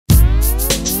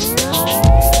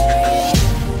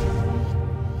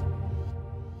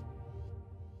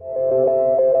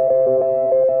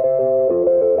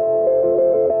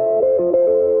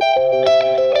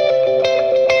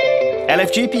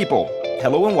BFG people,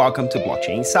 hello and welcome to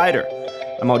Blockchain Insider.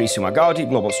 I'm Mauricio Magaldi,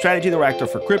 Global Strategy Director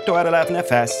for Crypto at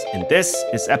 11FS, and this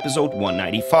is episode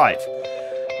 195.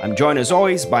 I'm joined as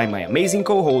always by my amazing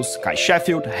co-host, Kai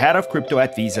Sheffield, Head of Crypto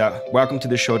at Visa. Welcome to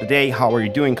the show today. How are you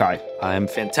doing, Kai? I'm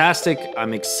fantastic.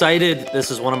 I'm excited.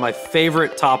 This is one of my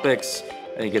favorite topics.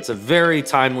 I think it's a very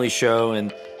timely show,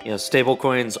 and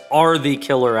stablecoins are the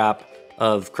killer app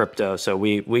of crypto, so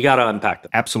we got to unpack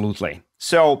them. Absolutely.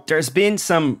 So there's been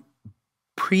some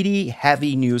pretty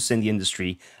heavy news in the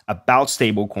industry about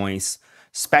stablecoins,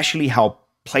 especially how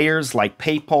players like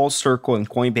PayPal, Circle, and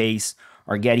Coinbase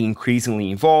are getting increasingly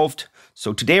involved.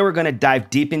 So today we're going to dive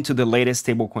deep into the latest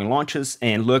stablecoin launches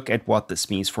and look at what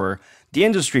this means for the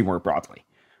industry more broadly.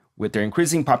 With their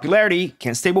increasing popularity,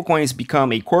 can stablecoins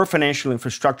become a core financial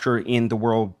infrastructure in the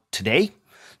world today?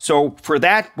 So for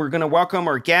that, we're going to welcome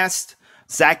our guest,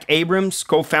 Zach Abrams,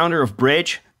 co-founder of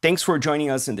Bridge. Thanks for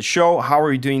joining us in the show. How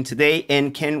are you doing today?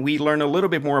 And can we learn a little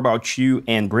bit more about you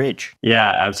and Bridge?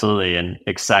 Yeah, absolutely. And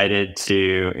excited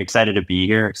to be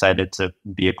here, excited to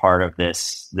be a part of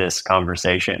this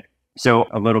conversation. So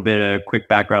a little bit of quick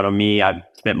background on me. I've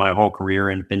spent my whole career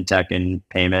in fintech and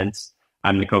payments.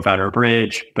 I'm the co-founder of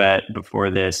Bridge, but before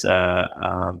this,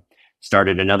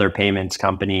 started another payments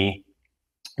company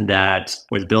that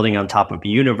was building on top of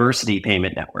university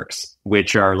payment networks,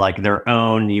 which are like their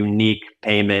own unique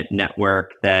payment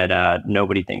network that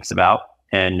nobody thinks about.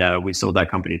 And we sold that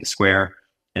company to Square.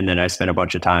 And then I spent a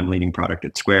bunch of time leading product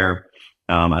at Square.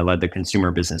 I led the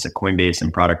consumer business at Coinbase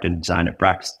and product and design at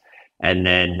Brex. And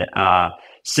then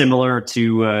similar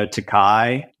to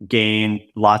Kai, gained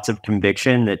lots of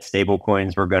conviction that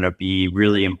stablecoins were going to be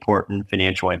really important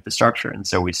financial infrastructure. And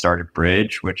so we started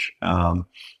Bridge, which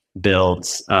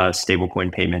builds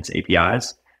stablecoin payments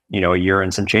APIs, a year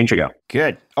and some change ago.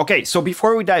 Good. Okay, so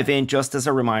before we dive in, just as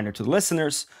a reminder to the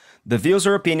listeners, the views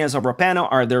or opinions of our panel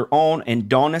are their own and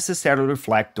don't necessarily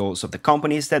reflect those of the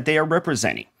companies that they are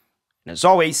representing. And as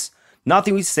always,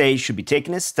 nothing we say should be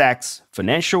taken as tax,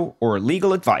 financial, or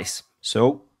legal advice.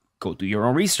 So go do your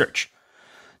own research.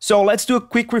 So let's do a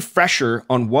quick refresher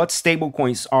on what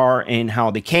stablecoins are and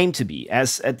how they came to be.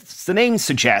 As the name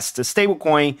suggests, a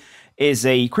stablecoin is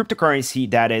a cryptocurrency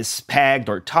that is pegged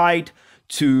or tied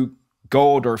to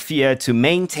gold or fiat to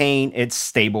maintain its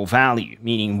stable value,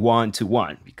 meaning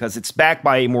 1-to-1. Because it's backed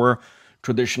by a more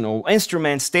traditional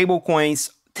instrument,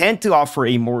 stablecoins tend to offer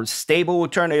a more stable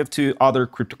alternative to other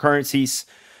cryptocurrencies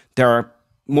that are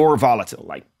more volatile,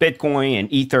 like Bitcoin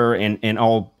and Ether and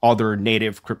all other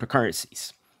native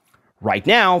cryptocurrencies. Right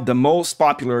now, the most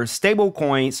popular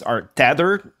stablecoins are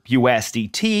Tether,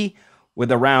 USDT, with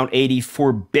around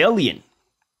 $84 billion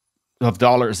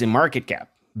in market cap,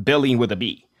 billion with a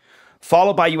B,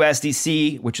 followed by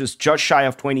USDC, which is just shy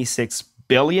of $26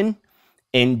 billion,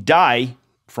 and DAI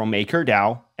from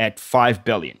MakerDAO at $5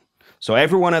 billion. So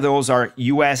every one of those are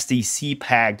USDC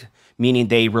pegged, meaning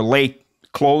they relate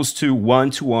close to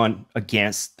 1-to-1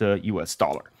 against the US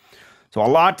dollar. So a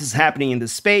lot is happening in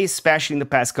this space, especially in the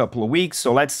past couple of weeks.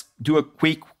 So let's do a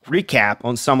quick recap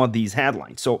on some of these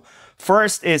headlines. So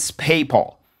first is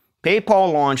PayPal.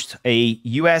 PayPal launched a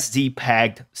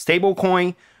USD-pegged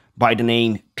stablecoin by the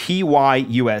name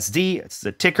PYUSD. It's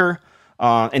the ticker.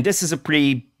 And this is a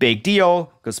pretty big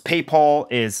deal because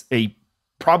PayPal is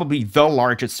probably the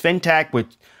largest fintech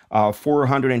with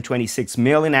 426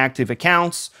 million active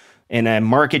accounts and a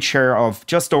market share of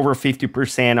just over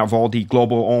 50% of all the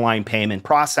global online payment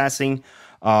processing.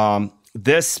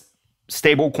 This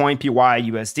stablecoin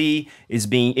PYUSD is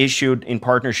being issued in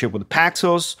partnership with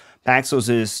Paxos. Paxos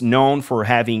is known for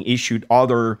having issued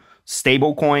other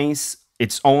stablecoins,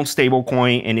 its own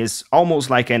stablecoin, and is almost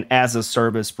like an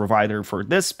as-a-service provider for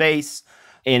this space.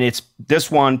 And it's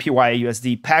this one,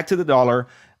 PYUSD, pegged to the dollar,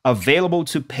 available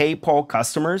to PayPal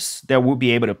customers that will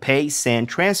be able to pay, send,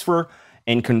 transfer,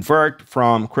 and convert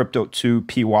from crypto to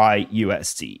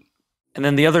PYUSD. And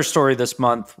then the other story this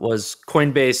month was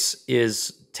Coinbase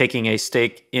is taking a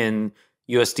stake in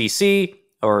USDC,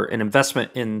 or an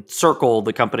investment in Circle,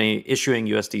 the company issuing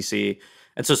USDC.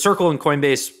 And so Circle and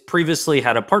Coinbase previously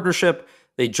had a partnership.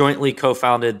 They jointly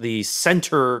co-founded the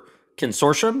Center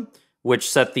Consortium, which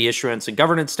set the issuance and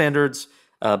governance standards.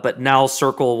 But now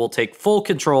Circle will take full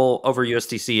control over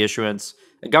USDC issuance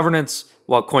and governance,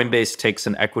 while Coinbase takes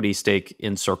an equity stake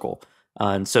in Circle.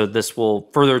 And so this will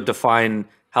further define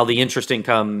how the interest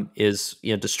income is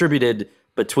distributed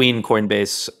between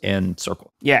Coinbase and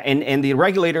Circle. Yeah, and the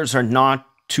regulators are not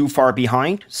too far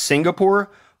behind.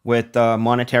 Singapore, with the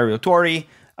Monetary Authority,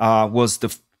 was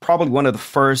probably one of the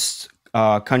first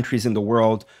countries in the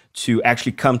world to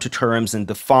actually come to terms and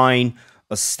define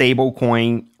a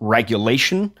stablecoin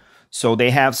regulation. So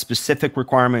they have specific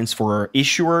requirements for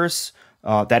issuers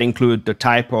that include the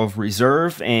type of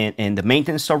reserve and the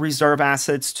maintenance of reserve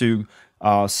assets to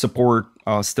support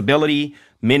stability,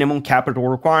 minimum capital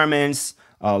requirements,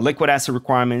 liquid asset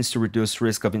requirements to reduce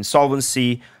risk of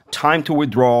insolvency, time to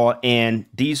withdraw, and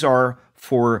these are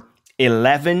for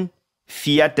 11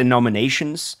 fiat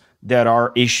denominations that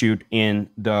are issued in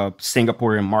the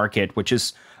Singaporean market, which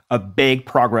is a big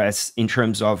progress in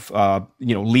terms of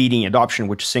leading adoption,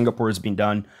 which Singapore has been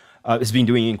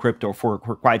doing in crypto for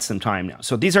quite some time now.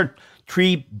 So these are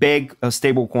three big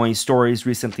stablecoin stories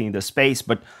recently in the space.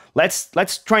 But let's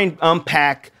try and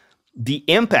unpack the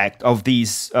impact of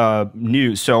these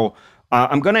news. So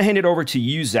I'm going to hand it over to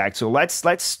you, Zach. So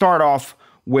let's start off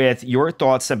with your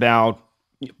thoughts about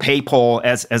PayPal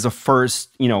as a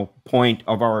first point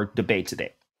of our debate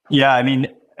today. Yeah, I mean,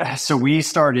 so we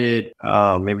started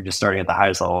maybe just starting at the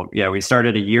highest level. Yeah, we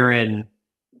started a year in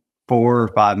 4 or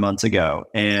 5 months ago,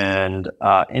 and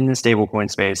in the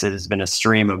stablecoin space, it has been a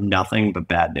stream of nothing but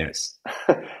bad news,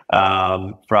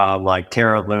 from like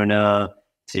Terra Luna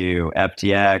to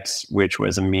FTX, which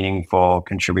was a meaningful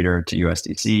contributor to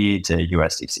USDC, to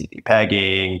USDC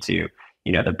depegging, to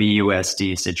the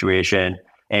BUSD situation.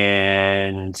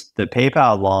 And the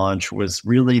PayPal launch was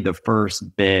really the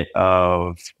first bit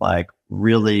of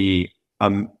really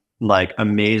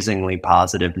amazingly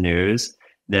positive news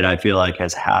that I feel like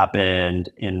has happened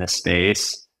in the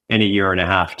space in a year and a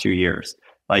half, 2 years.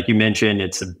 Like you mentioned,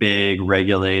 it's a big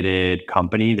regulated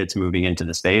company that's moving into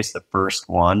the space, the first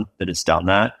one that has done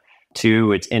that.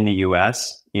 2, it's in the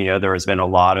US. There has been a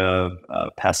lot of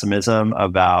pessimism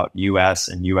about US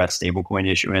and US stablecoin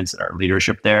issuance and our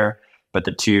leadership there. But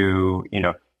the two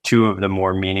of the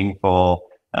more meaningful,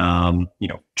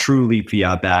 truly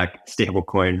fiat-backed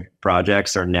stablecoin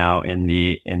projects are now in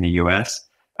the US.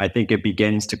 I think it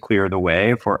begins to clear the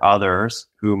way for others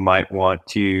who might want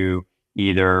to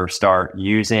either start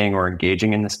using or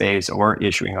engaging in the space or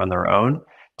issuing on their own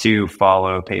to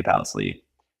follow PayPal's lead.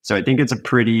 So I think it's a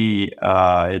pretty,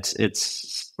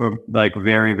 it's like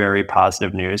very, very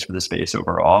positive news for the space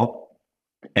overall.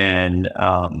 And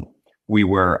we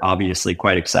were obviously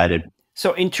quite excited.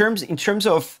 So in terms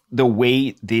of the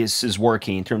way this is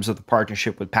working, in terms of the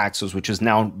partnership with Paxos, which is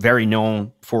now very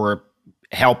known for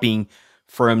helping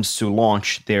firms to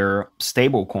launch their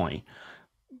stablecoin,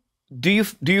 do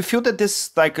you feel that this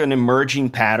is like an emerging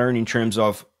pattern in terms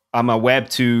of I'm a Web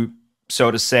 2,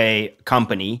 so to say,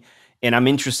 company, and I'm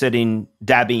interested in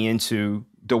dabbing into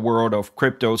the world of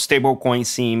crypto? Stablecoins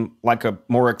seem like a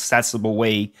more accessible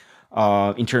way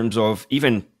in terms of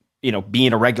even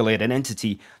being a regulated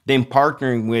entity, then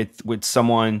partnering with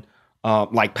someone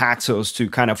like Paxos to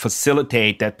kind of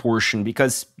facilitate that portion,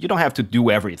 because you don't have to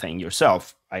do everything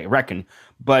yourself, I reckon.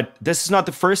 But this is not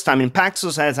the first time, and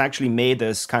Paxos has actually made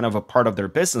this kind of a part of their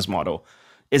business model.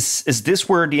 Is this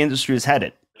where the industry is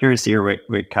headed? Curious to hear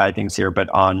what Kai thinks here, but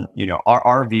on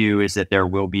our view is that there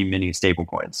will be many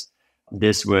stablecoins.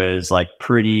 This was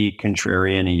pretty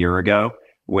contrarian a year ago,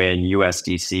 when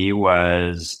USDC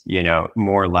was,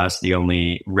 more or less the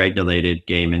only regulated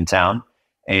game in town.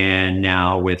 And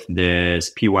now with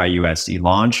this PYUSD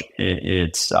launch,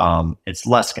 it's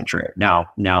less contrarian.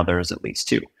 Now there's at least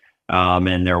 2.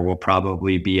 And there will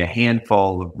probably be a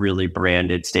handful of really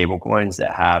branded stablecoins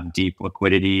that have deep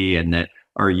liquidity and that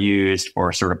are used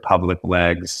for sort of public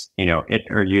legs,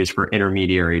 are used for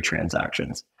intermediary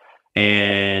transactions.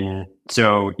 And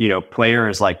so,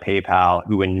 players like PayPal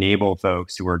who enable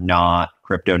folks who are not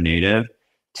crypto native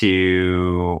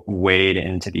to wade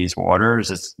into these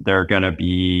waters, they're going to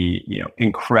be,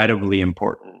 incredibly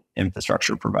important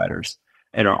infrastructure providers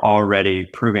and are already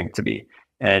proving to be.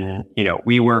 And,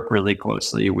 we work really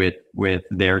closely with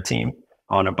their team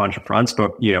on a bunch of fronts,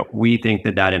 but, we think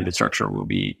that infrastructure will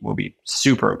be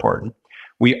super important.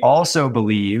 We also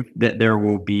believe that there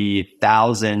will be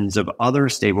thousands of other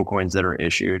stablecoins that are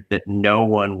issued that no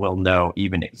one will know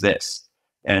even exist.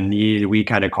 And we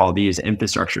kind of call these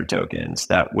infrastructure tokens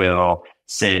that will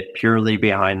sit purely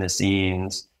behind the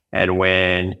scenes. And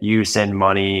when you send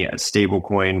money, a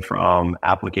stablecoin from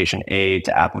application A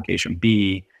to application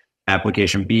B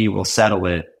will settle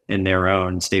it in their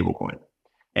own stablecoin.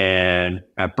 And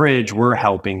at Bridge, we're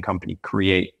helping company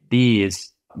create these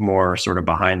more sort of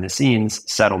behind the scenes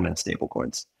settlement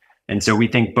stablecoins. And so we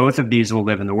think both of these will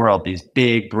live in the world, these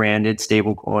big branded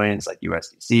stablecoins like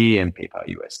USDC and PayPal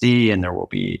USD, and there will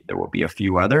be a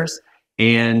few others.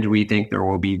 And we think there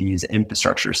will be these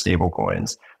infrastructure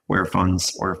stablecoins where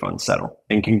funds settle,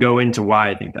 and can go into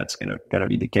why I think that's gonna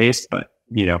be the case. But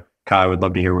Kai, I would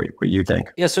love to hear what you think.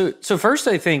 Yeah. So first,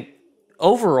 I think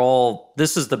overall,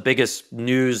 this is the biggest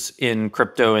news in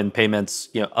crypto and payments,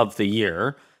 of the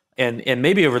year, and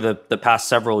maybe over the past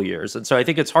several years. And so I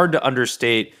think it's hard to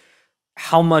understate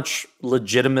how much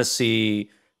legitimacy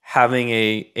having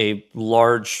a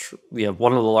large,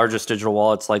 one of the largest digital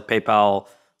wallets like PayPal,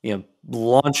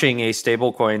 launching a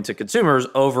stablecoin to consumers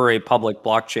over a public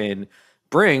blockchain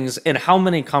brings, and how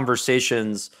many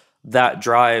conversations that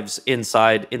drives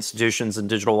inside institutions and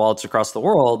digital wallets across the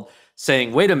world,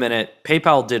 saying, wait a minute,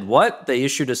 PayPal did what? They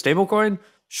issued a stablecoin?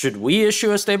 Should we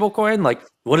issue a stablecoin? Like,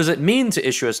 what does it mean to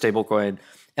issue a stablecoin?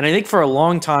 And I think for a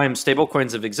long time,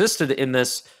 stablecoins have existed in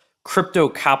this crypto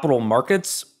capital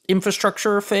markets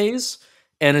infrastructure phase.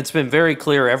 And it's been very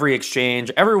clear, every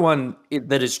exchange, everyone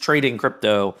that is trading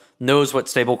crypto knows what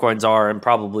stablecoins are and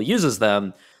probably uses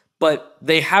them, but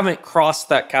they haven't crossed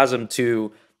that chasm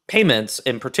to payments,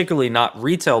 and particularly not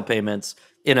retail payments,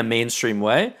 in a mainstream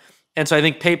way. And so I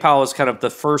think PayPal is kind of the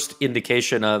first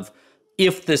indication of,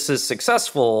 if this is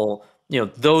successful,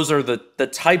 those are the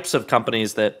types of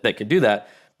companies that could do that.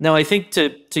 Now, I think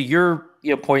to your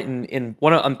point, and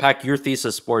want to unpack your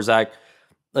thesis for, Zach,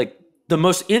 like the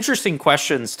most interesting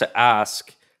questions to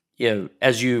ask,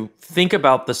 as you think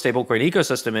about the stablecoin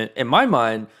ecosystem, in my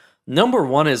mind, number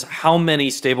one is how many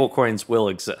stablecoins will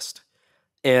exist.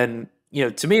 And,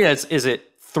 to me, is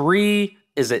it 3?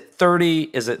 Is it 30?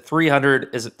 Is it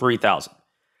 300? Is it 3,000?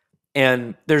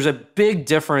 And there's a big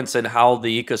difference in how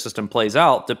the ecosystem plays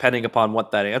out depending upon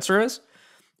what that answer is.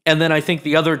 And then I think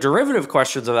the other derivative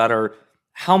questions of that are,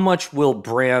 how much will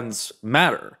brands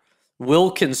matter?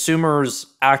 Will consumers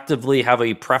actively have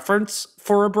a preference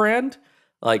for a brand?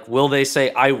 Like, will they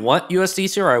say, I want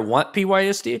USDC or I want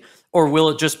PYUSD? Or will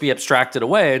it just be abstracted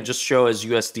away and just show as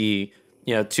USD,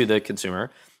 to the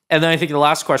consumer? And then I think the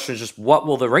last question is just, what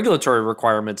will the regulatory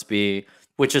requirements be,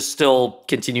 which is still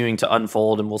continuing to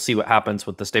unfold, and we'll see what happens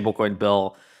with the stablecoin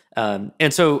bill.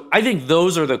 And so I think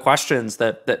those are the questions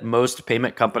that most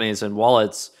payment companies and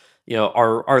wallets,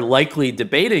 are likely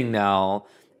debating now.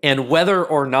 And whether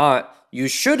or not you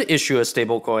should issue a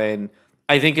stablecoin,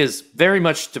 I think is very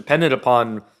much dependent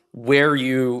upon where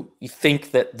you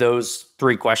think that those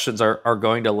three questions are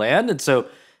going to land. And so,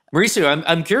 Mauricio,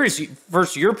 I'm curious,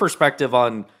 first, your perspective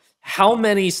on how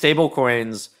many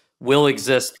stablecoins will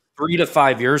exist 3 to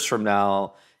 5 years from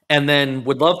now, and then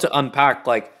would love to unpack,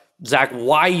 like, Zach,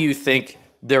 why you think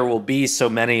there will be so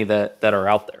many that are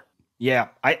out there. Yeah,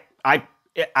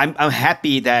 I'm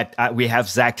happy that we have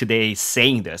Zach today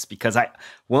saying this, because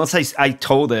once I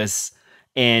told this,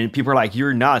 and people are like,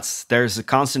 you're nuts, there's a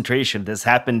concentration, this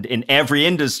happened in every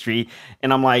industry,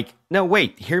 and I'm like, no,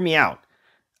 wait, hear me out.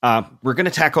 We're going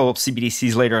to tackle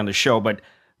CBDCs later on the show, but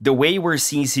the way we're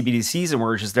seeing CBDCs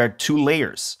emerge is there are two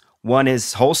layers. One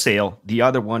is wholesale, the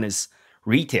other one is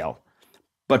retail.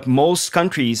 But most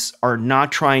countries are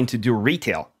not trying to do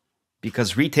retail,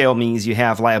 because retail means you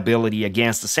have liability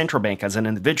against the central bank as an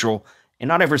individual, and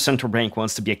not every central bank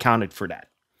wants to be accounted for that.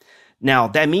 Now,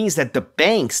 that means that the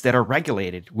banks that are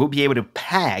regulated will be able to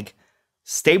peg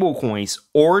stablecoins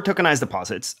or tokenized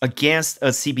deposits against a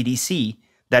CBDC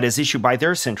that is issued by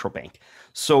their central bank.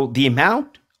 So the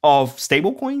amount of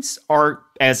stablecoins are,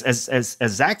 as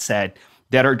Zach said,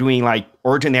 that are doing like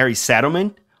ordinary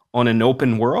settlement on an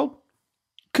open world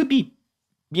could be,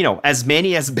 as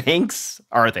many as banks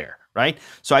are there, right?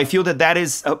 So I feel that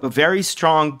is a very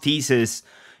strong thesis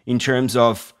in terms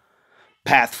of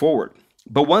path forward.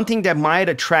 But one thing that might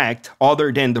attract,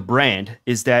 other than the brand,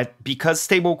 is that because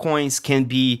stablecoins can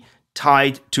be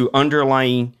tied to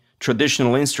underlying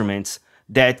traditional instruments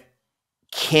that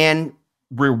can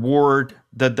reward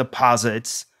the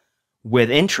deposits with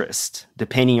interest,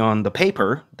 depending on the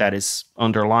paper that is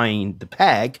underlying the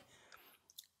peg,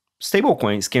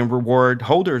 stablecoins can reward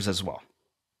holders as well.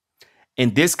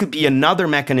 And this could be another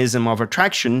mechanism of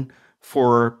attraction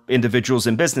for individuals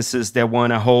and businesses that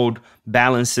want to hold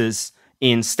balances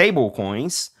in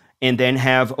stablecoins and then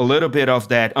have a little bit of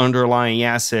that underlying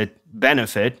asset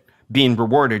benefit being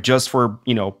rewarded just for,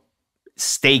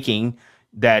 staking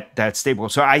that stable.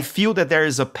 So I feel that there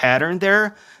is a pattern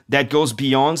there that goes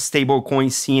beyond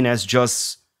stablecoins seen as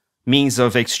just means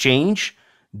of exchange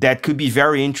that could be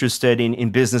very interested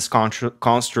in business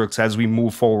constructs as we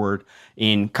move forward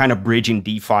in kind of bridging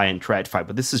DeFi and TradFi.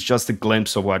 But this is just a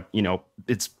glimpse of what,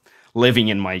 it's living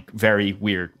in my very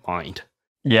weird mind.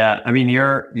 Yeah, I mean,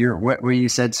 what you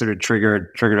said sort of triggered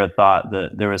a thought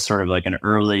that there was sort of like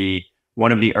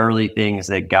one of the early things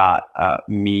that got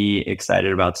me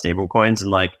excited about stablecoins,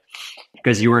 and like,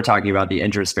 because you were talking about the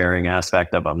interest bearing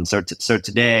aspect of them. So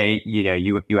today,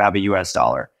 you have a US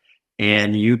dollar,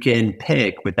 and you can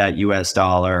pick with that US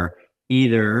dollar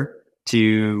either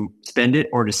to spend it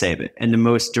or to save it. And the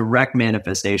most direct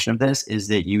manifestation of this is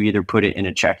that you either put it in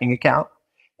a checking account,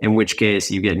 in which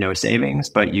case you get no savings,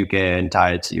 but you can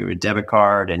tie it to a debit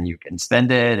card and you can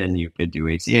spend it and you could do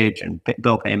ACH and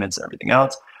bill payments and everything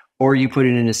else, or you put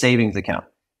it in a savings account,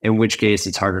 in which case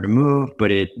it's harder to move,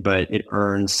 but it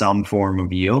earns some form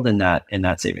of yield in that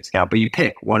savings account. But you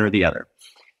pick one or the other.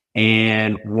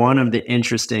 And one of the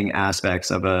interesting aspects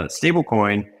of a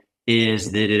stablecoin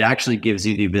is that it actually gives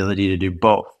you the ability to do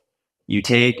both. You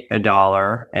take a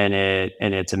dollar and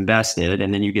it's invested,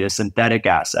 and then you get a synthetic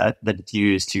asset that's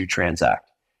used to transact.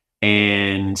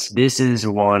 And this is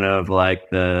one of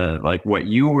what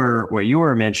you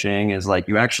were mentioning is like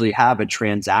you actually have a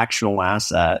transactional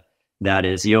asset that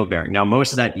is yield bearing. Now,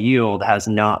 most of that yield has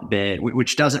not been,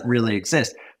 which doesn't really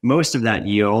exist. Most of that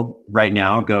yield right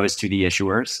now goes to the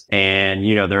issuers, and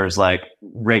there's like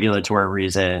regulatory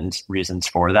reasons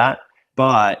for that.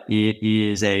 But it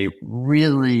is a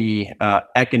really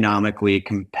economically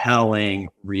compelling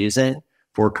reason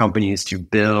for companies to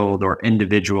build or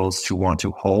individuals to want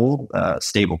to hold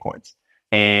stablecoins.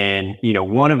 And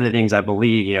one of the things I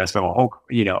believe, I spent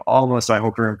almost my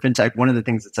whole career in fintech. One of the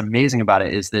things that's amazing about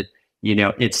it is that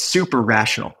it's super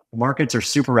rational. Markets are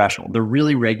super rational. They're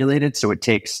really regulated, so it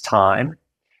takes time.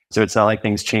 So it's not like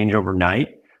things change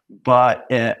overnight. But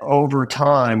over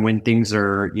time, when things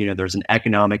are, there's an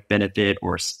economic benefit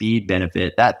or speed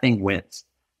benefit, that thing wins.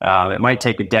 It might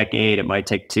take a decade, it might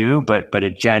take two, but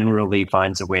it generally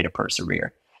finds a way to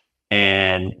persevere.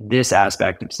 And this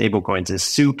aspect of stablecoins is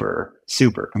super,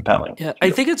 super compelling. Yeah,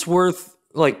 I think it's worth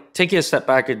taking a step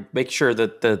back and make sure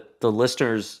that the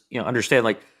listeners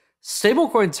understand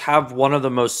stablecoins have one of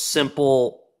the most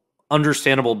simple,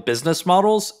 understandable business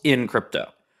models in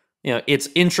crypto. It's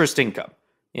interest income.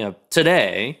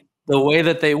 Today, the way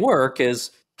that they work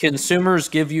is consumers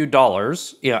give you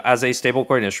dollars, as a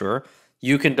stablecoin issuer.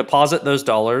 You can deposit those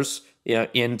dollars,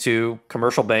 into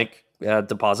commercial bank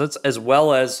deposits as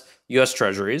well as U.S.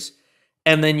 Treasuries,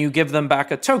 and then you give them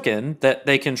back a token that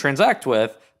they can transact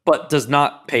with, but does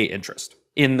not pay interest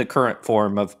in the current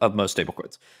form of most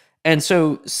stablecoins. And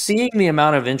so, seeing the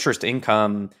amount of interest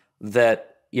income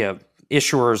that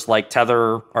issuers like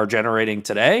Tether are generating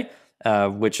today,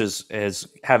 which is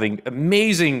having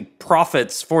amazing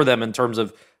profits for them in terms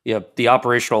of the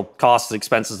operational costs,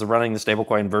 expenses of running the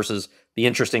stablecoin versus the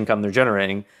interest income they're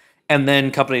generating. And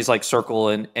then companies like Circle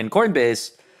and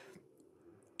Coinbase,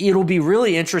 it'll be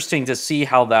really interesting to see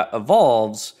how that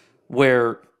evolves,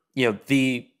 where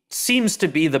the seems to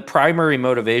be the primary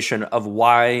motivation of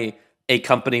why a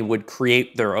company would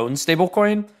create their own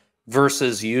stablecoin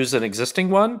versus use an existing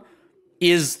one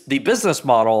is the business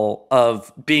model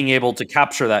of being able to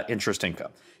capture that interest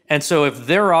income. And so if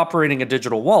they're operating a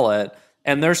digital wallet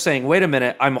and they're saying, wait a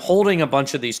minute, I'm holding a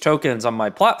bunch of these tokens on my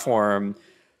platform,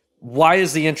 why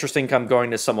is the interest income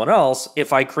going to someone else?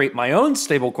 If I create my own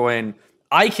stablecoin,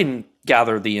 I can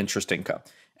gather the interest income.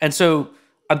 And so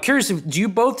I'm curious, do you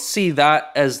both see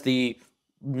that as the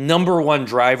number one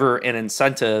driver and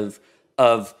incentive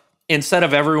of, instead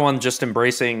of everyone just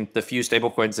embracing the few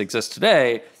stablecoins that exist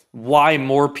today, why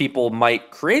more people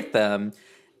might create them?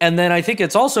 And then I think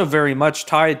it's also very much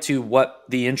tied to what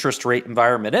the interest rate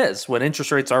environment is. When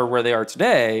interest rates are where they are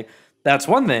today, that's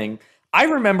one thing. I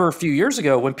remember a few years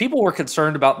ago when people were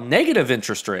concerned about negative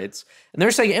interest rates, and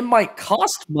they're saying it might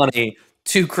cost money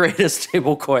to create a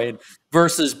stablecoin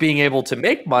versus being able to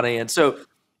make money. And so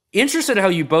interested how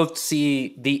you both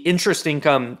see the interest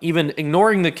income, even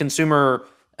ignoring the consumer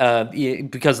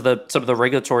because of some of the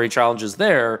regulatory challenges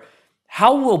there.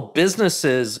 How will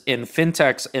businesses in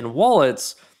fintechs and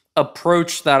wallets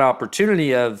approach that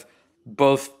opportunity of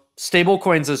both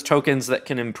stablecoins as tokens that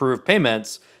can improve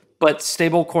payments, but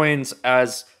stablecoins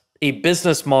as a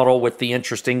business model with the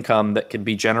interest income that can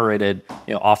be generated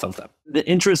off of them? The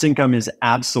interest income is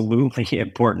absolutely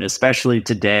important, especially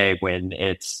today when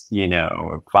it's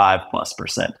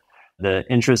 5+%. The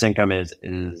interest income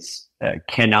I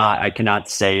cannot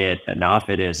say it enough.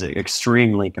 It is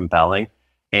extremely compelling.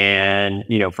 And,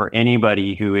 for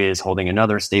anybody who is holding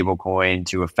another stable coin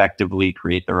to effectively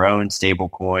create their own stable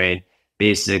coin,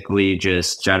 basically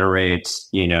just generates,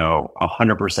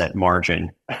 100%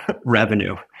 margin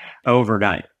revenue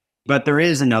overnight. But there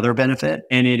is another benefit,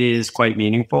 and it is quite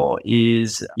meaningful,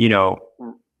 is,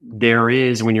 there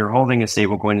is, when you're holding a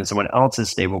stable coin and someone else's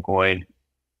stable coin,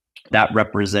 that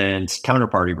represents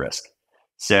counterparty risk.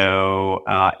 So,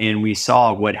 and we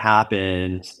saw what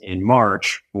happened in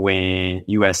March when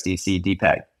USDC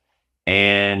depegged.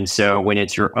 And so when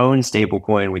it's your own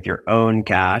stablecoin with your own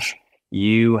cash,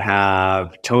 you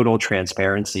have total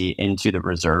transparency into the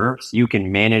reserves. You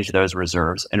can manage those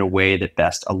reserves in a way that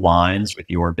best aligns with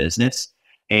your business.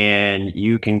 And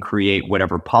you can create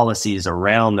whatever policies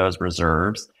around those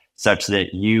reserves such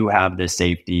that you have the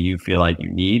safety you feel like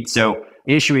you need. So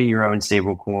issuing your own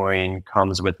stablecoin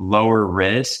comes with lower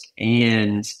risk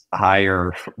and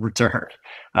higher return,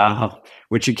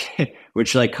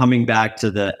 which like coming back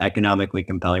to the economically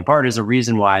compelling part is a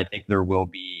reason why I think there will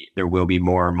be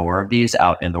more and more of these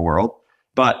out in the world.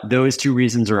 But those two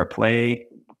reasons are at play.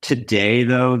 Today,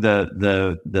 though,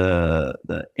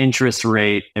 the interest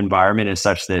rate environment is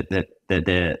such that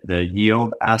the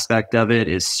yield aspect of it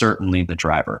is certainly the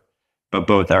driver, but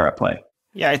both are at play.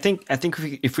 Yeah, I think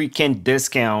if we can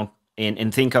discount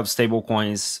and think of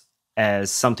stablecoins as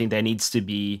something that needs to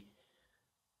be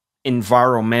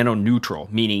environmental neutral,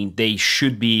 meaning they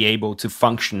should be able to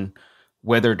function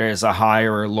whether there's a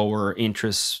higher or lower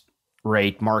interest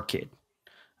rate market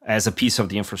as a piece of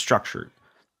the infrastructure.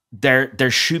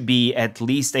 There should be at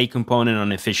least a component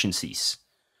on efficiencies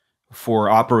for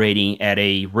operating at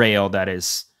a rail that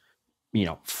is,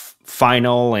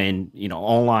 final and,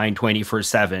 online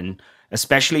 24/7,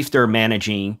 especially if they're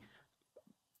managing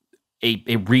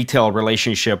a retail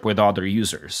relationship with other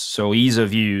users. So ease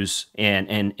of use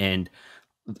and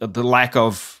the lack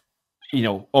of,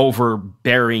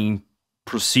 overbearing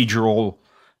procedural,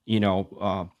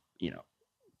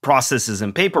 processes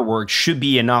and paperwork should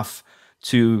be enough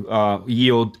to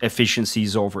yield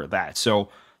efficiencies over that. So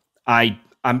I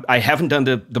haven't done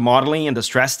the modeling and the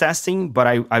stress testing, but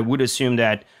I would assume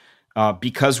that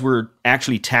because we're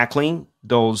actually tackling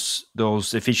those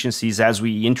efficiencies as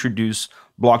we introduce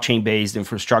blockchain-based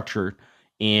infrastructure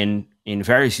in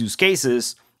various use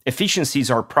cases,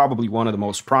 efficiencies are probably one of the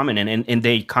most prominent, and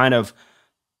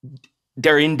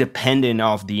they're independent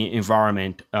of the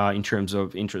environment in terms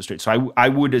of interest rates. So I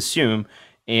would assume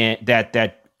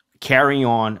that carrying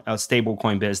on a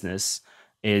stablecoin business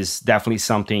is definitely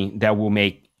something that will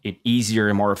make it easier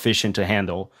and more efficient to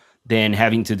handle than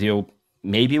having to deal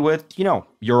maybe with,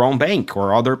 your own bank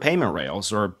or other payment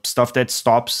rails or stuff that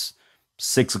stops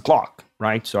 6 o'clock,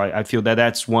 right? So I feel that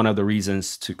that's one of the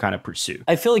reasons to kind of pursue.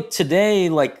 I feel like today,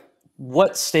 like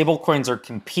what stablecoins are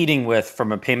competing with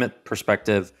from a payment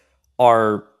perspective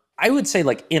are, I would say,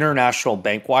 like international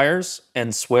bank wires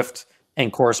and SWIFT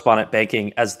and correspondent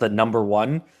banking as the number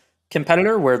one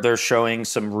competitor, where they're showing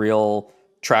some real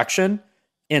traction.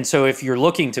 And so if you're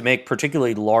looking to make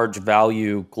particularly large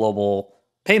value global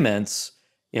payments,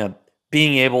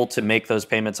 being able to make those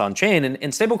payments on chain,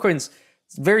 and stablecoins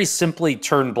very simply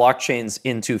turn blockchains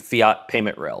into fiat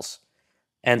payment rails.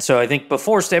 And so I think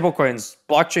before stablecoins,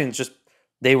 blockchains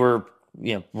they were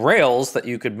rails that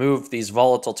you could move these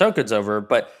volatile tokens over,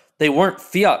 but they weren't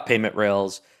fiat payment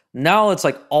rails. Now it's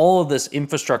like all of this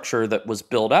infrastructure that was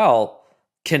built out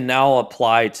can now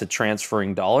apply to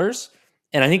transferring dollars.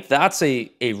 And I think that's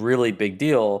a really big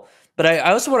deal. But I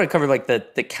also want to cover like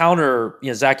the counter,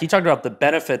 Zach, you talked about the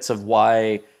benefits of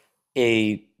why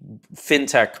a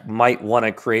fintech might want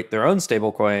to create their own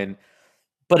stablecoin.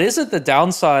 But isn't the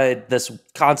downside this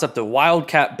concept of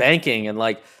wildcat banking and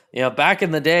like, back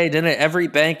in the day, didn't every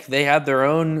bank, they had their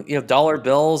own, dollar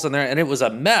bills and it was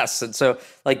a mess. And so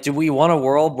like, do we want a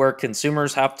world where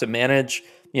consumers have to manage,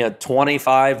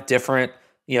 25 different,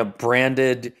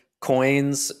 branded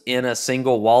coins in a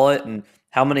single wallet, and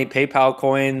how many PayPal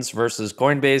coins versus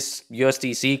Coinbase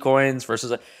USDC coins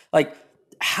versus like,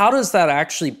 how does that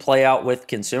actually play out with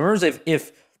consumers?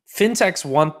 If fintechs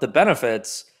want the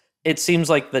benefits, it seems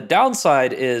like the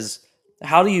downside is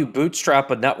how do you bootstrap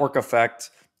a network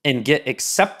effect and get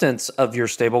acceptance of your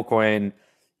stablecoin?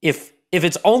 If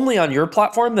it's only on your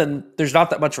platform, then there's not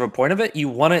that much of a point of it. You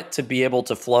want it to be able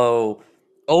to flow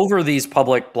over these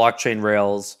public blockchain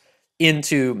rails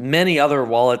into many other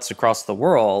wallets across the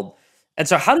world. And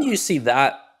so how do you see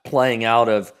that playing out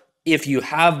of if you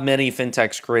have many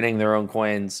fintechs creating their own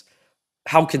coins,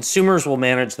 how consumers will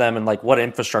manage them and like what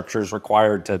infrastructure is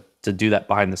required to do that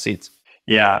behind the scenes?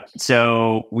 Yeah.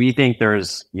 So we think there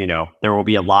will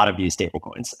be a lot of these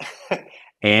stablecoins.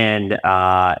 and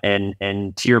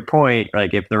to your point,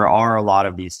 like if there are a lot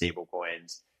of these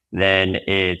stablecoins, then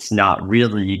it's not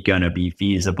really going to be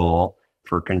feasible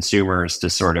for consumers to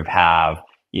sort of have,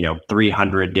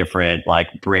 300 different like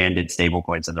branded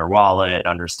stablecoins in their wallet,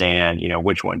 understand,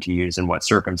 which one to use in what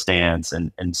circumstance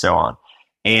and so on.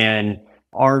 And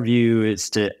our view as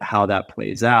to how that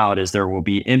plays out is there will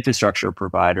be infrastructure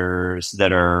providers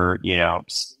that are,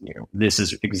 this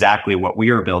is exactly what we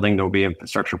are building. There will be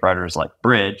infrastructure providers like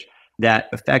Bridge that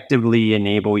effectively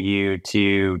enable you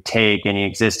to take any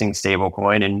existing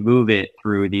stablecoin and move it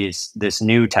through this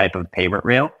new type of payment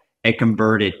rail and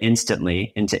convert it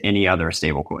instantly into any other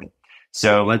stablecoin.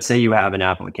 So let's say you have an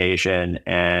application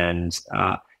and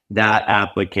that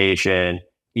application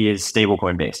is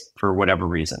stablecoin based for whatever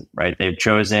reason, right? They've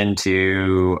chosen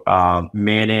to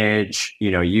manage,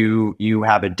 you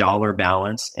have a dollar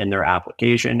balance in their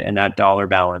application, and that dollar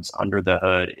balance under the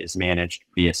hood is managed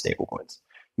via stablecoins.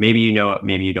 Maybe you know it,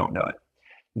 maybe you don't know it.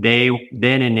 They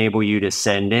then enable you to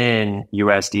send in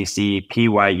USDC,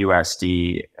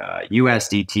 PYUSD,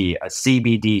 USDT, a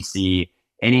CBDC,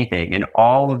 anything, and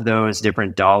all of those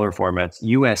different dollar formats,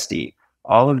 USD,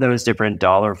 all of those different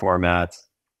dollar formats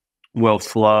will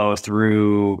flow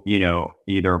through,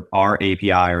 either our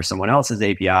API or someone else's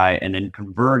API, and then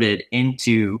convert it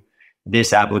into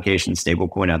this application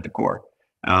stablecoin at the core.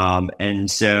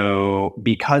 And so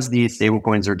because these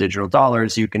stablecoins are digital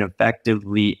dollars, you can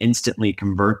effectively instantly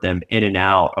convert them in and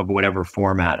out of whatever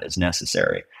format is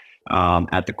necessary.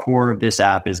 At the core of this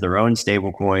app is their own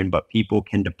stablecoin, but people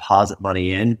can deposit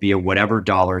money in via whatever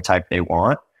dollar type they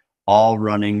want, all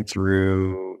running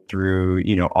through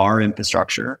our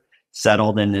infrastructure,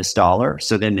 settled in this dollar.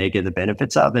 So then they get the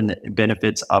benefits of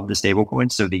the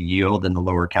stablecoin, so the yield and the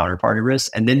lower counterparty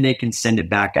risk, and then they can send it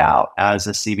back out as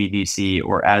a CBDC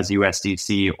or as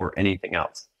USDC or anything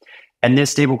else. And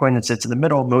this stablecoin that sits in the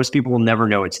middle, most people will never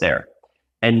know it's there.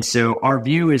 And so our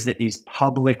view is that these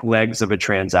public legs of a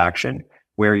transaction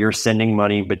where you're sending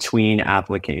money between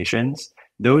applications,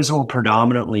 those will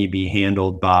predominantly be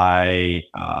handled by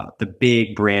the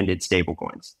big branded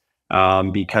stablecoins.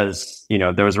 Because,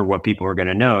 those are what people are going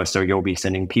to know. So you'll be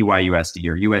sending PYUSD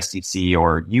or USDC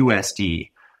or USD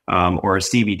or a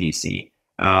CBDC.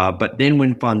 But then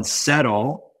when funds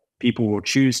settle, people will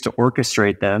choose to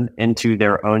orchestrate them into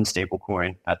their own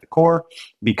stablecoin at the core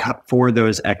for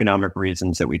those economic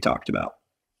reasons that we talked about.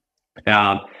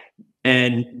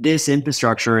 And this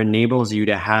infrastructure enables you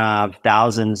to have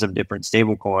thousands of different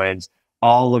stablecoins,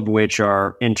 all of which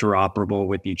are interoperable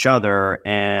with each other,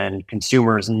 and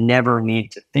consumers never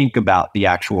need to think about the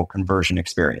actual conversion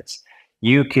experience.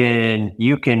 You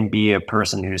can be a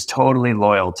person who's totally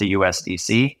loyal to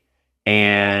USDC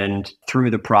and through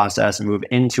the process move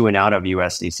into and out of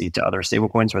USDC to other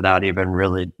stablecoins without even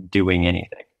really doing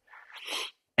anything.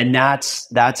 And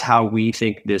that's how we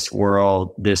think this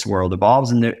world evolves.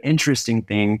 And the interesting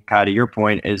thing, Kai, to your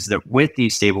point, is that with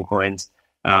these stablecoins,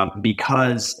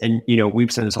 because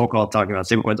we've spent this whole call talking about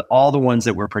stablecoins, all the ones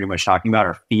that we're pretty much talking about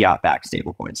are fiat-backed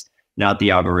stablecoins, not the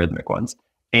algorithmic ones.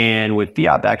 And with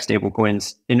fiat-backed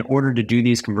stablecoins, in order to do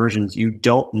these conversions, you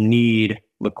don't need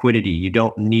liquidity, you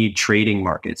don't need trading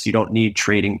markets, you don't need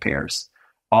trading pairs.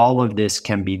 All of this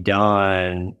can be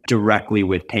done directly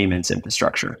with payments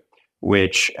infrastructure,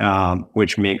 which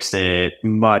makes it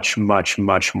much, much,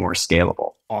 much more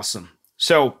scalable. Awesome.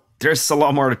 So there's a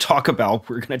lot more to talk about.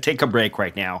 We're going to take a break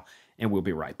right now, and we'll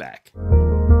be right back.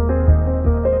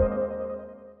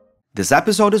 This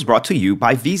episode is brought to you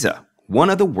by Visa,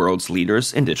 one of the world's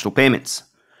leaders in digital payments.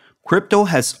 Crypto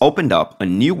has opened up a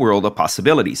new world of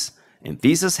possibilities, and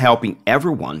Visa's helping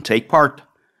everyone take part.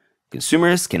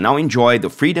 Consumers can now enjoy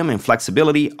the freedom and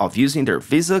flexibility of using their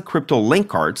Visa crypto link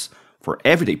cards for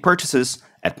everyday purchases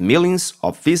at millions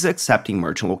of Visa-accepting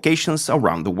merchant locations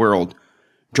around the world.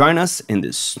 Join us in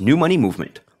this new money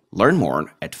movement. Learn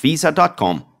more at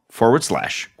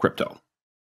visa.com/crypto.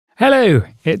 Hello,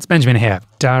 it's Benjamin here,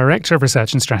 Director of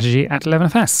Research and Strategy at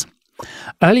 11FS.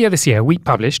 Earlier this year, we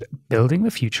published Building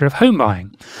the Future of Home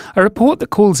Buying, a report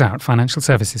that calls out financial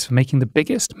services for making the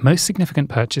biggest, most significant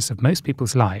purchase of most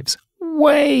people's lives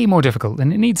way more difficult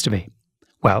than it needs to be.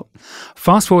 Well,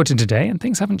 fast forward to today and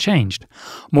things haven't changed.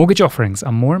 Mortgage offerings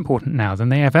are more important now than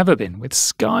they have ever been, with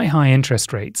sky-high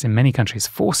interest rates in many countries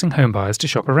forcing homebuyers to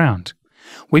shop around.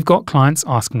 We've got clients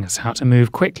asking us how to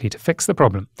move quickly to fix the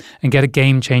problem and get a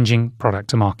game-changing product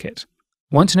to market.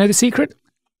 Want to know the secret?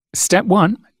 Step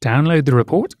 1, download the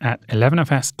report at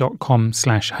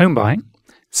 11fs.com/homebuying.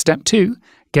 Step 2,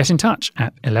 get in touch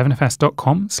at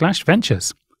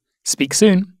 11fs.com/ventures. Speak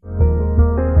soon.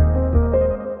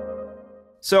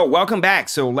 So welcome back.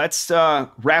 So let's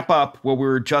wrap up what we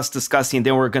were just discussing.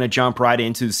 Then we're going to jump right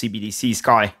into CBDC,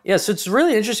 Sky. Yeah, so it's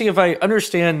really interesting. If I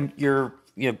understand your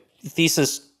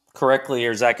thesis correctly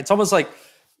here, Zach, it's almost like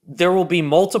there will be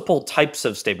multiple types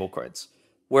of stablecoins,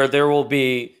 where there will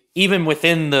be, even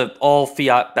within the all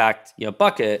fiat-backed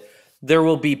bucket, there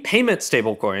will be payment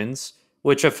stablecoins,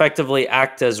 which effectively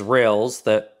act as rails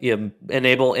that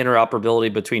enable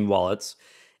interoperability between wallets.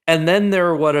 And then there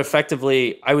are what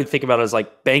effectively I would think about as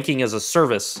like banking as a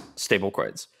service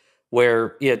stablecoins,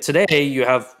 where today you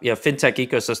have fintech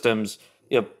ecosystems,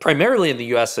 primarily in the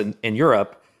US and in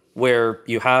Europe, where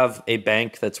you have a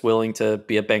bank that's willing to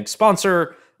be a bank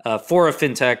sponsor, for a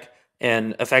fintech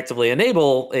and effectively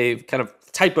enable a kind of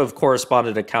type of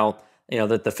correspondent account,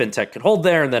 that the fintech can hold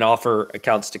there and then offer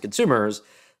accounts to consumers.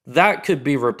 That could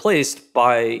be replaced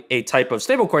by a type of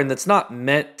stablecoin that's not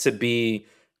meant to be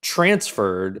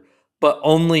transferred, but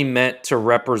only meant to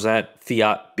represent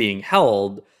fiat being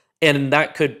held. And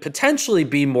that could potentially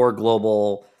be more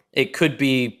global. It could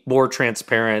be more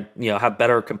transparent, have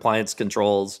better compliance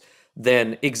controls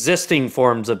than existing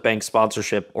forms of bank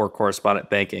sponsorship or correspondent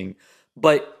banking.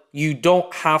 But you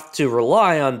don't have to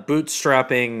rely on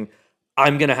bootstrapping.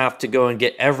 I'm going to have to go and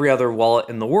get every other wallet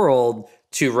in the world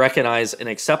to recognize and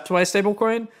accept my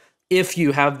stablecoin. If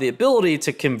you have the ability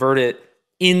to convert it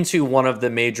into one of the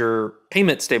major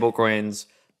payment stablecoins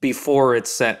before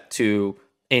it's sent to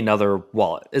another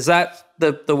wallet. Is that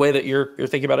the way that you're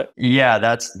thinking about it? Yeah,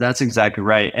 that's exactly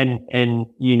right. And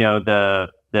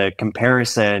the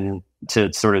comparison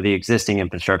to sort of the existing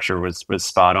infrastructure was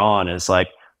spot on. Is like,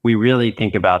 we really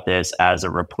think about this as a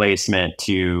replacement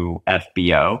to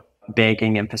FBO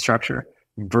banking infrastructure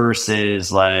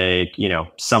versus like,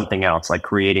 something else like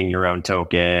creating your own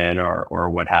token or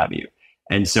what have you.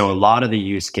 And so a lot of the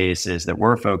use cases that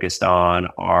we're focused on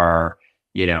are,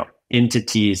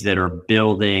 entities that are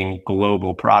building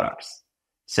global products.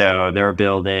 So they're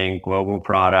building global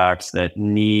products that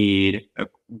need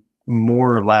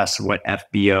more or less what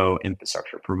FBO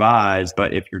infrastructure provides.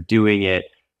 But if you're doing it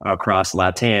across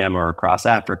LATAM or across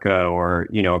Africa or,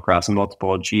 across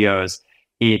multiple geos,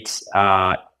 it's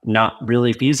not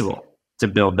really feasible to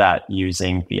build that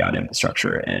using fiat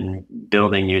infrastructure. And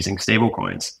building using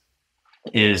stablecoins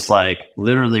is like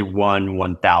literally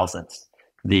 1/1000th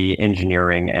the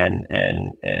engineering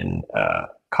and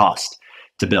cost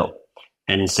to build.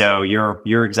 And so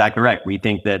you're exactly right. We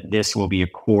think that this will be a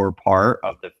core part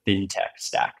of the fintech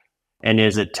stack and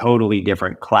is a totally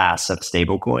different class of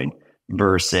stablecoin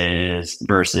versus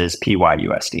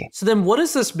PYUSD. So then what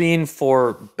does this mean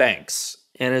for banks?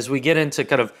 And as we get into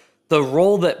kind of the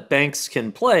role that banks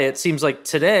can play, it seems like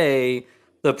today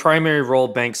the primary role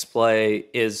banks play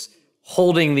is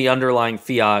holding the underlying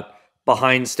fiat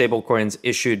behind stablecoins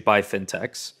issued by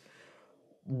fintechs.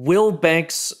 Will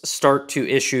banks start to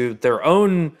issue their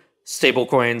own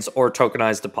stablecoins or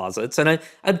tokenized deposits? And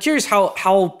I'm curious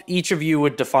how each of you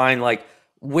would define, like,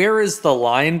 where is the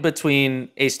line between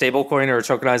a stablecoin or a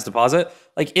tokenized deposit?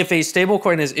 Like, if a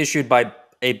stablecoin is issued by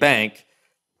a bank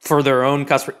for their own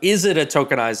customer, is it a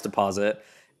tokenized deposit?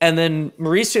 And then,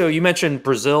 Mauricio, you mentioned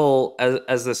Brazil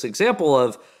as this example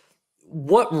of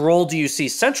what role do you see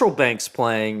central banks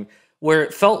playing, where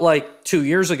it felt like 2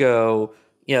 years ago,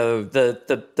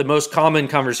 the most common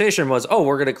conversation was, oh,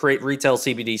 we're going to create retail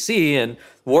CBDC and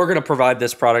we're going to provide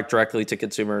this product directly to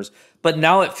consumers. But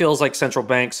now it feels like central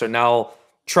banks are now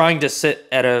trying to sit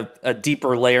at a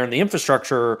deeper layer in the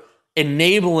infrastructure,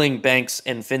 enabling banks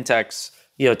and fintechs,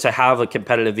 to have a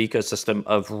competitive ecosystem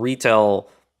of retail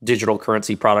digital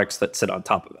currency products that sit on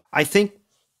top of it. I think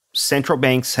central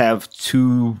banks have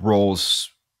two roles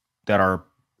that are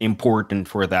important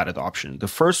for that adoption. The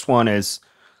first one is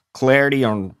clarity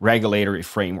on regulatory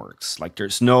frameworks. Like,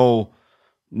 there's no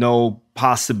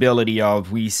possibility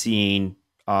of we seeing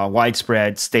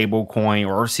widespread stablecoin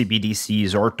or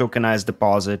CBDCs or tokenized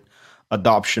deposit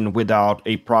adoption without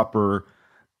a proper,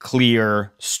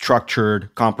 clear,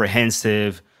 structured,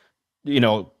 comprehensive,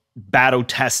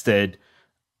 battle-tested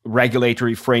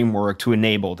regulatory framework to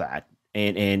enable that.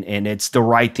 And it's the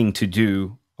right thing to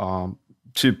do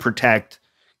to protect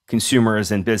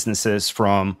consumers and businesses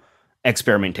from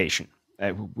experimentation.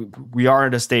 We are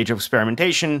at a stage of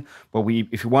experimentation, but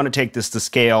if we want to take this to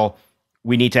scale,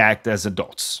 we need to act as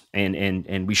adults,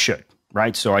 and we should,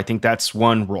 right? So I think that's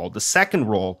one role. The second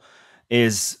role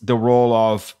is the role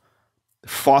of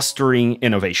fostering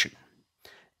innovation.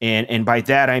 And by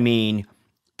that, I mean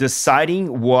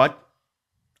deciding what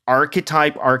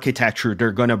architecture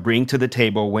they're going to bring to the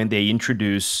table when they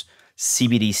introduce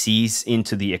CBDCs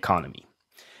into the economy.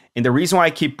 And the reason why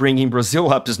I keep bringing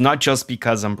Brazil up is not just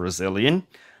because I'm Brazilian,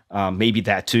 maybe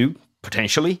that too,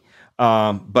 potentially,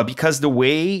 but because the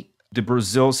way the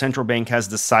Brazil Central Bank has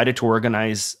decided to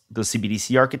organize the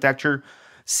CBDC architecture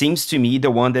seems to me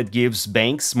the one that gives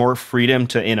banks more freedom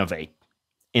to innovate.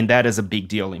 And that is a big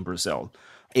deal in Brazil.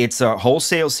 It's a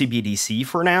wholesale CBDC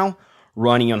for now,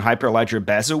 running on Hyperledger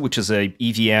Bezel, which is a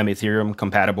EVM Ethereum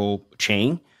compatible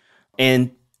chain.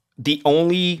 And the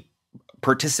only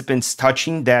participants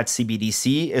touching that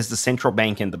CBDC is the central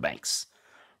bank and the banks.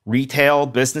 Retail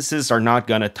businesses are not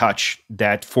going to touch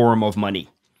that form of money.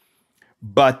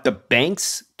 But the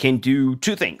banks can do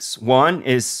two things. One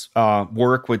is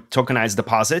work with tokenized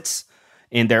deposits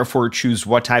and therefore choose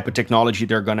what type of technology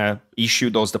they're going to issue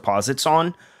those deposits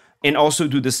on. and also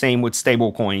do the same with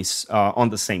stablecoins on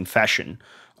the same fashion,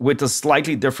 with a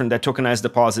slightly different that tokenized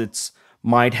deposits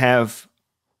might have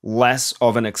less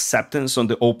of an acceptance on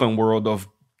the open world of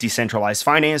decentralized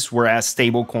finance, whereas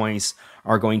stablecoins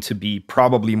are going to be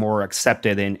probably more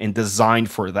accepted and designed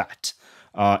for that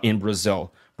in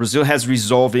Brazil. Brazil has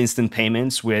resolved instant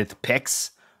payments with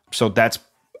PIX, so that's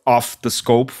off the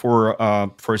scope for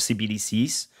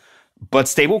CBDCs. But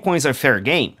stablecoins are fair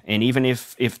game, and even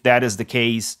if that is the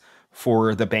case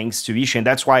for the banks to issue, and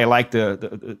that's why I like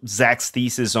the Zach's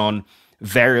thesis on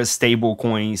various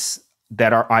stablecoins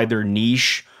that are either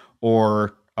niche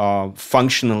or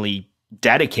functionally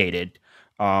dedicated.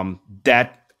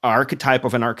 That archetype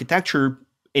of an architecture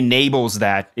enables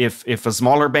that. If a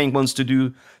smaller bank wants to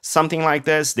do something like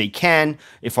this, they can.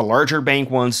 If a larger bank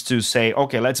wants to say,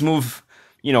 okay, let's move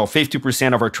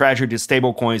 50% of our treasury to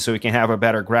stablecoins so we can have a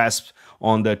better grasp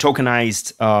on the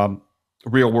tokenized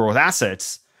real world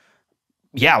assets,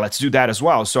 yeah, let's do that as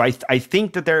well. So I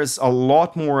think that there's a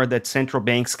lot more that central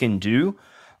banks can do.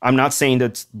 I'm not saying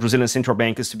that Brazilian central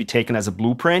bank is to be taken as a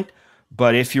blueprint,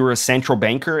 but if you're a central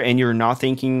banker and you're not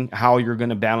thinking how you're going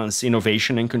to balance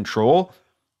innovation and control,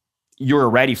 you're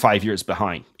already 5 years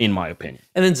behind, in my opinion.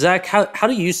 And then, Zach, how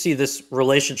do you see this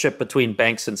relationship between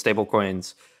banks and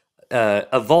stablecoins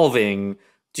evolving?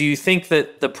 Do you think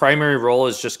that the primary role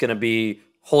is just going to be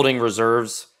holding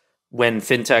reserves when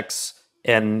fintechs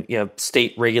and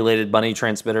state-regulated money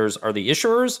transmitters are the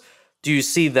issuers? Do you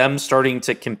see them starting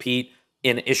to compete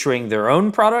in issuing their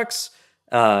own products?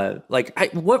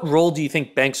 What role do you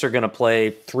think banks are going to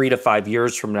play 3 to 5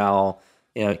 years from now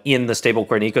in the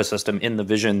stablecoin ecosystem, in the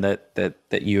vision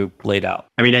that you laid out?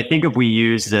 I mean, I think if we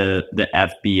use the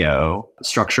FBO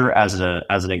structure as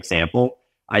an example,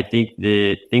 I think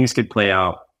that things could play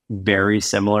out very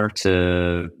similar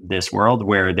to this world,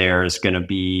 where there's going to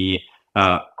be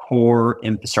core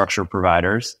infrastructure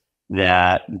providers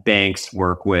that banks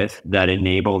work with that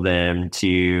enable them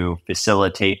to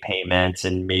facilitate payments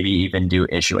and maybe even do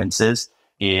issuances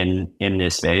in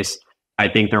this space. I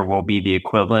think there will be the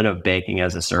equivalent of banking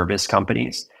as a service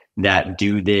companies that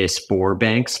do this for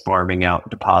banks, farming out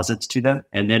deposits to them.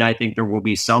 And then I think there will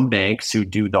be some banks who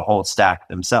do the whole stack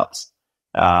themselves,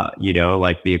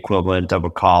 like the equivalent of a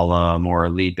Column or a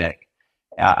lead bank.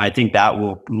 I think that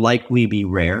will likely be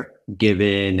rare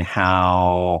given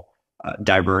how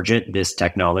divergent this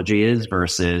technology is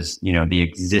versus, the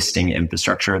existing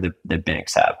infrastructure that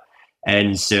banks have.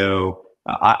 And so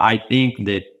I think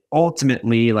that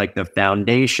ultimately, like, the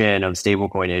foundation of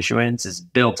stablecoin issuance is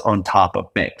built on top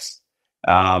of banks.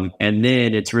 And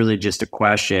then it's really just a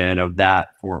question of that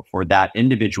for that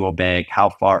individual bank, how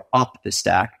far up the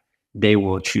stack they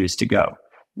will choose to go.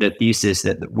 The thesis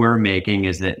that we're making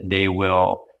is that they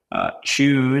will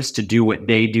choose to do what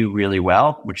they do really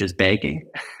well, which is banking.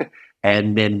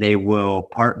 And then they will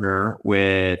partner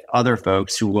with other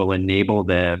folks who will enable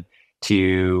them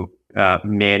to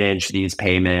manage these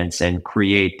payments and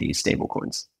create these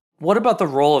stablecoins. What about the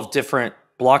role of different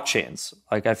blockchains?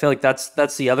 Like, I feel like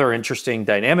that's the other interesting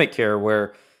dynamic here,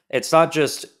 where it's not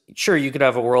just, sure, you could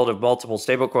have a world of multiple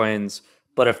stablecoins,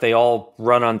 but if they all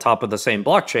run on top of the same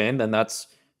blockchain, then that's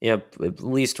at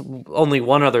least only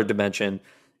one other dimension.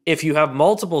 If you have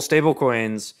multiple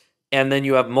stablecoins and then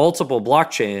you have multiple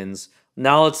blockchains,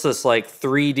 now it's this like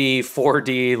 3D,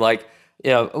 4D,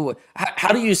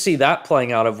 how do you see that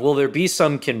playing out? Will there be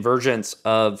some convergence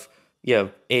of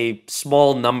a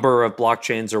small number of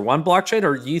blockchains or one blockchain,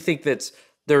 or do you think that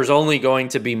there's only going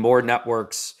to be more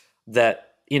networks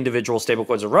that individual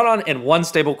stablecoins will run on, and one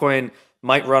stablecoin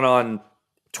might run on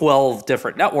 12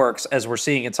 different networks, as we're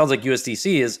seeing? It sounds like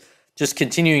USDC is just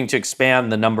continuing to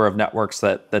expand the number of networks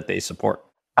that they support.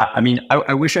 I mean,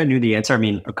 I wish I knew the answer. I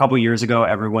mean, a couple of years ago,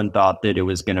 everyone thought that it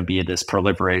was going to be this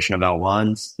proliferation of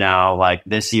L1s. Now, like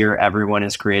this year, everyone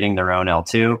is creating their own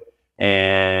L2.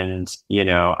 And,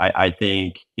 I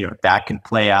think, that could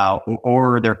play out,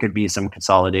 or there could be some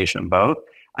consolidation of both.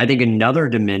 I think another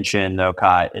dimension, though,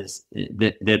 Kai, is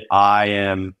that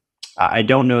I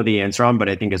don't know the answer on, but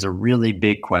I think is a really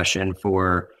big question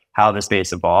for how the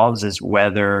space evolves, is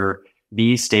whether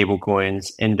these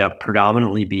stablecoins end up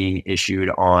predominantly being issued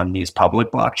on these public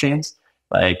blockchains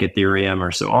like Ethereum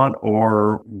or so on,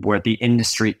 or what the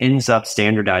industry ends up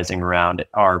standardizing around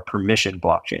are permission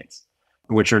blockchains,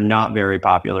 which are not very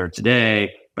popular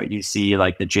today, but you see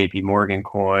like the JP Morgan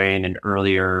coin and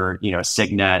earlier,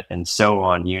 Signet and so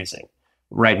on using.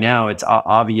 Right now, it's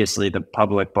obviously the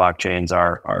public blockchains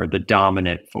are the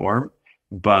dominant form.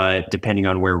 But depending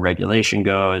on where regulation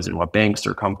goes and what banks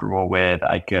are comfortable with,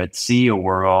 I could see a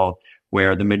world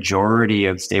where the majority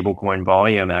of stablecoin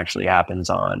volume actually happens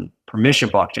on permission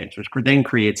blockchains, which then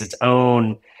creates its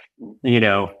own,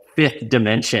 fifth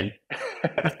dimension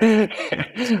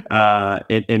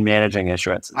in managing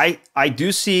issuance. I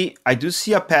do see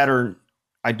a pattern.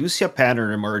 I do see a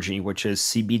pattern emerging, which is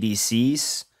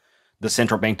CBDCs, the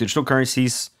central bank digital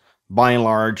currencies, by and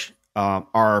large,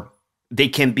 they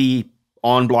can be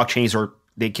on blockchains or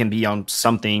they can be on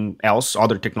something else,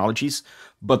 other technologies.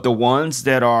 But the ones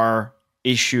that are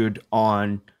issued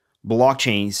on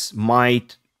blockchains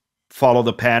might follow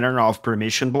the pattern of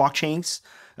permission blockchains,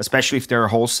 especially if they're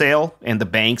wholesale and the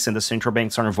banks and the central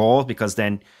banks are involved, because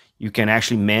then you can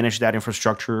actually manage that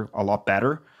infrastructure a lot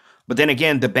better. But then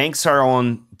again, the banks are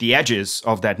on the edges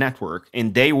of that network,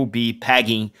 and they will be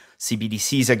pegging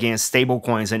CBDCs against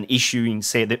stablecoins and issuing,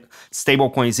 say, the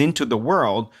stablecoins into the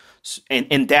world.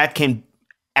 And that can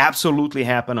absolutely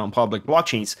happen on public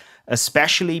blockchains,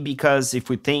 especially because if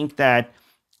we think that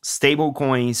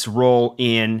stablecoins role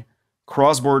in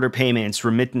cross-border payments,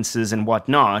 remittances, and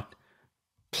whatnot,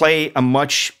 play a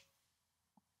much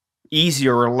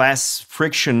easier or less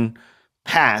friction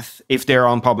path if they're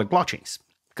on public blockchains.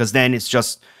 Because then it's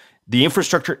just the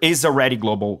infrastructure is already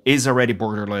global, is already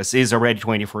borderless, is already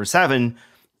 24/7.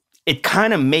 It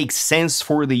kind of makes sense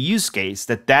for the use case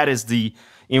that is the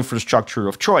infrastructure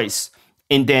of choice.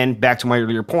 And then back to my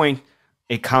earlier point,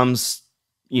 it comes,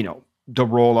 the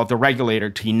role of the regulator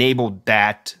to enable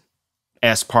that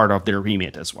as part of their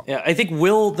remit as well. Yeah, I think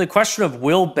the question of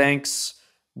will banks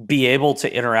be able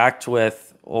to interact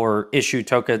with or issue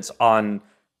tokens on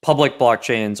public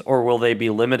blockchains, or will they be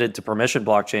limited to permission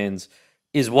blockchains,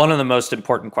 is one of the most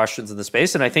important questions in the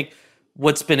space. And I think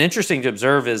what's been interesting to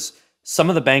observe is some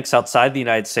of the banks outside the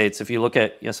United States, if you look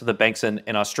at some of the banks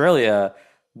in Australia,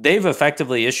 they've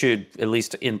effectively issued, at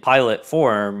least in pilot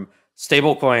form,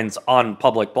 stablecoins on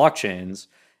public blockchains.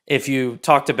 If you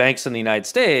talk to banks in the United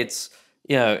States,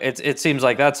 it seems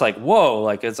like that's like, whoa,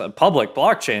 like it's a public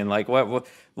blockchain. Like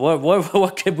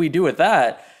what could we do with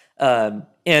that?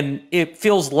 And it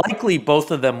feels likely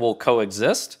both of them will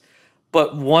coexist.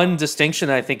 But one distinction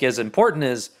I think is important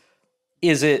is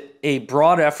it a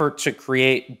broad effort to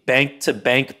create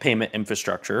bank-to-bank payment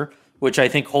infrastructure, which I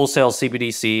think wholesale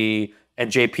CBDC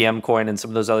and JPM coin and some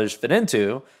of those others fit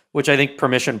into, which I think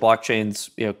permission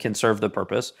blockchains can serve the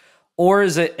purpose? Or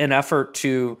is it an effort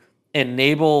to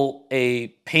enable a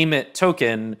payment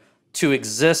token to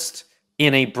exist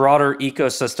in a broader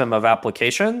ecosystem of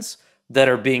applications that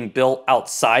are being built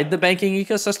outside the banking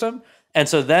ecosystem? And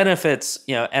so then if it's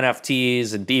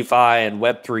NFTs and DeFi and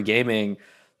Web3 gaming,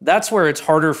 that's where it's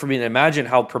harder for me to imagine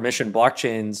how permission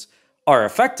blockchains are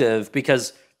effective,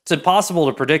 because it's impossible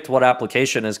to predict what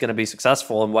application is going to be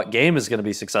successful and what game is going to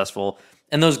be successful.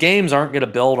 And those games aren't going to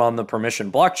build on the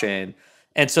permission blockchain.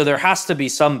 And so there has to be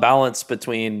some balance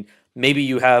between maybe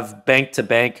you have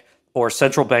bank-to-bank or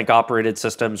central bank operated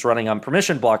systems running on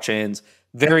permission blockchains,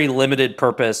 very limited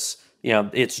purpose.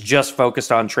 It's just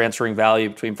focused on transferring value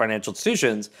between financial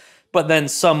institutions, but then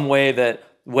some way that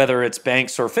whether it's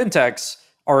banks or fintechs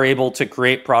are able to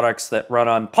create products that run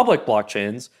on public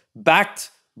blockchains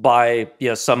backed by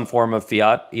some form of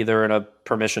fiat, either in a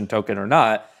permission token or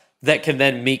not, that can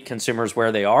then meet consumers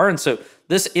where they are. And so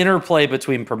this interplay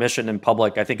between permission and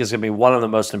public, I think, is going to be one of the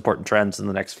most important trends in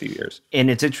the next few years. And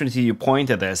it's interesting you point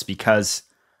to this, because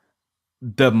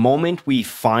the moment we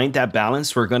find that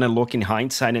balance, we're going to look in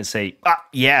hindsight and say,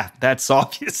 yeah, that's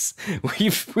obvious.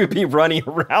 We've been running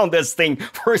around this thing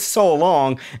for so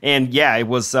long. And yeah, it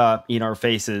was in our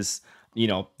faces,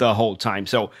 the whole time.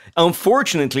 So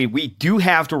unfortunately, we do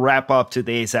have to wrap up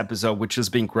today's episode, which has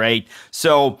been great.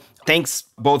 So thanks,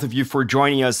 both of you, for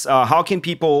joining us. How can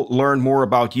people learn more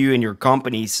about you and your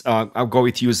companies? I'll go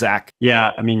with you, Zach.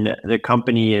 Yeah, the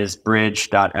company is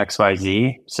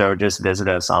bridge.xyz. So just visit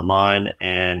us online,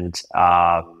 and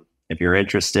if you're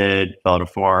interested, fill out a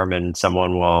form, and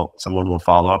someone will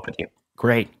follow up with you.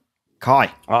 Great.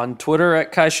 Kai. On Twitter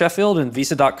at Kai Sheffield and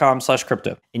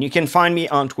visa.com/crypto. And you can find me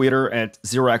on Twitter at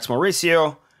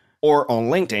 0xmauricio, or on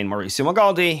LinkedIn, Mauricio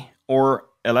Magaldi, or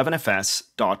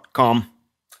 11fs.com.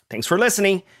 Thanks for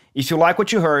listening. If you like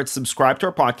what you heard, subscribe to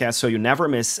our podcast so you never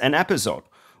miss an episode.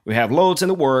 We have loads in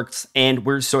the works, and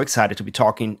we're so excited to be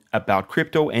talking about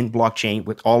crypto and blockchain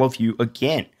with all of you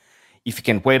again. If you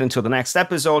can wait until the next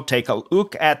episode, take a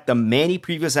look at the many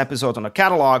previous episodes on the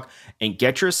catalog and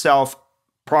get yourself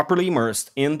properly immersed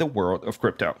in the world of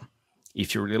crypto.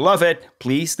 If you really love it,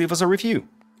 please leave us a review.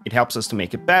 It helps us to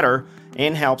make it better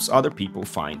and helps other people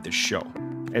find the show.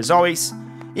 As always,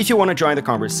 if you want to join the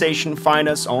conversation, find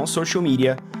us on social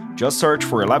media. Just search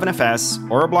for 11FS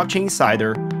or a Blockchain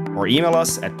Insider, or email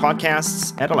us at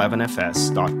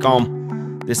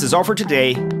podcasts@11fs.com. This is all for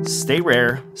today. Stay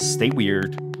rare, stay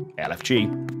weird,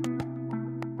 LFG.